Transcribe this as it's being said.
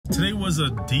Today was a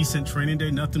decent training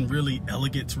day, nothing really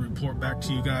elegant to report back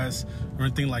to you guys or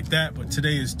anything like that, but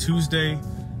today is Tuesday,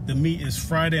 the meet is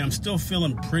Friday. I'm still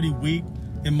feeling pretty weak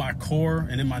in my core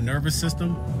and in my nervous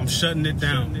system. I'm shutting it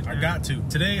down. I got to.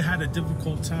 Today I had a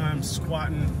difficult time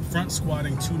front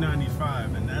squatting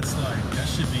 295, and that's like,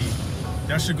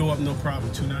 that should go up no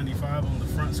problem. 295 on the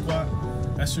front squat,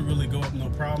 that should really go up no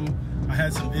problem. I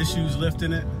had some issues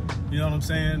lifting it, you know what I'm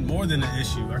saying? More than an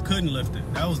issue, I couldn't lift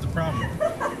it. That was the problem.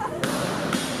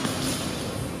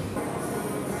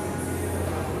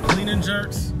 Clean and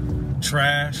jerks,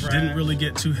 trash. Didn't really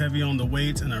get too heavy on the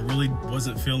weights, and I really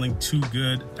wasn't feeling too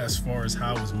good as far as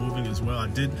how I was moving as well. I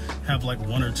did have like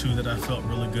one or two that I felt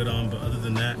really good on, but other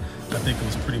than that, I think it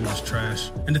was pretty much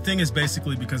trash. And the thing is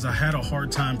basically because I had a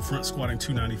hard time front squatting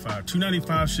 295.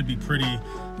 295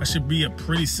 should be a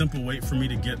pretty simple weight for me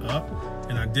to get up,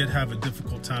 and I did have a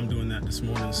difficult time doing that this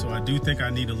morning. So I do think I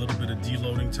need a little bit of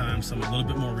deloading time, a little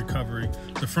bit more recovery.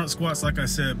 The front squats, like I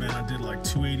said, man, I did like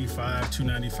 285,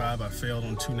 295. I failed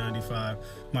on 295.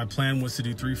 My plan was to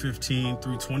do 315,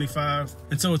 325.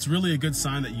 And so it's really a good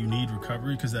sign that you need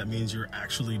recovery, because that means you're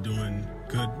actually doing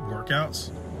good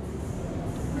workouts.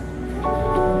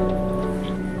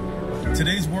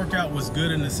 Today's workout was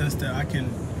good in the sense that I can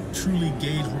truly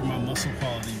gauge where my muscle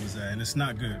quality was at, and it's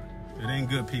not good. It ain't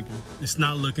good, people. It's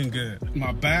not looking good.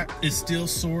 My back is still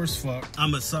sore as fuck. I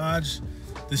massage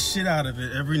the shit out of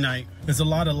it every night. There's a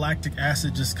lot of lactic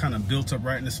acid just kind of built up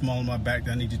right in the small of my back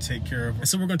that I need to take care of. And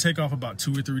so we're gonna take off about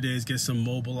 2 or 3 days, get some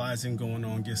mobilizing going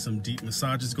on, get some deep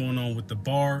massages going on with the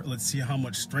bar. Let's see how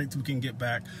much strength we can get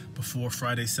back before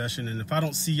Friday session. And if I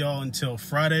don't see y'all until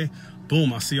Friday,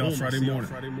 boom, I'll see y'all Friday morning.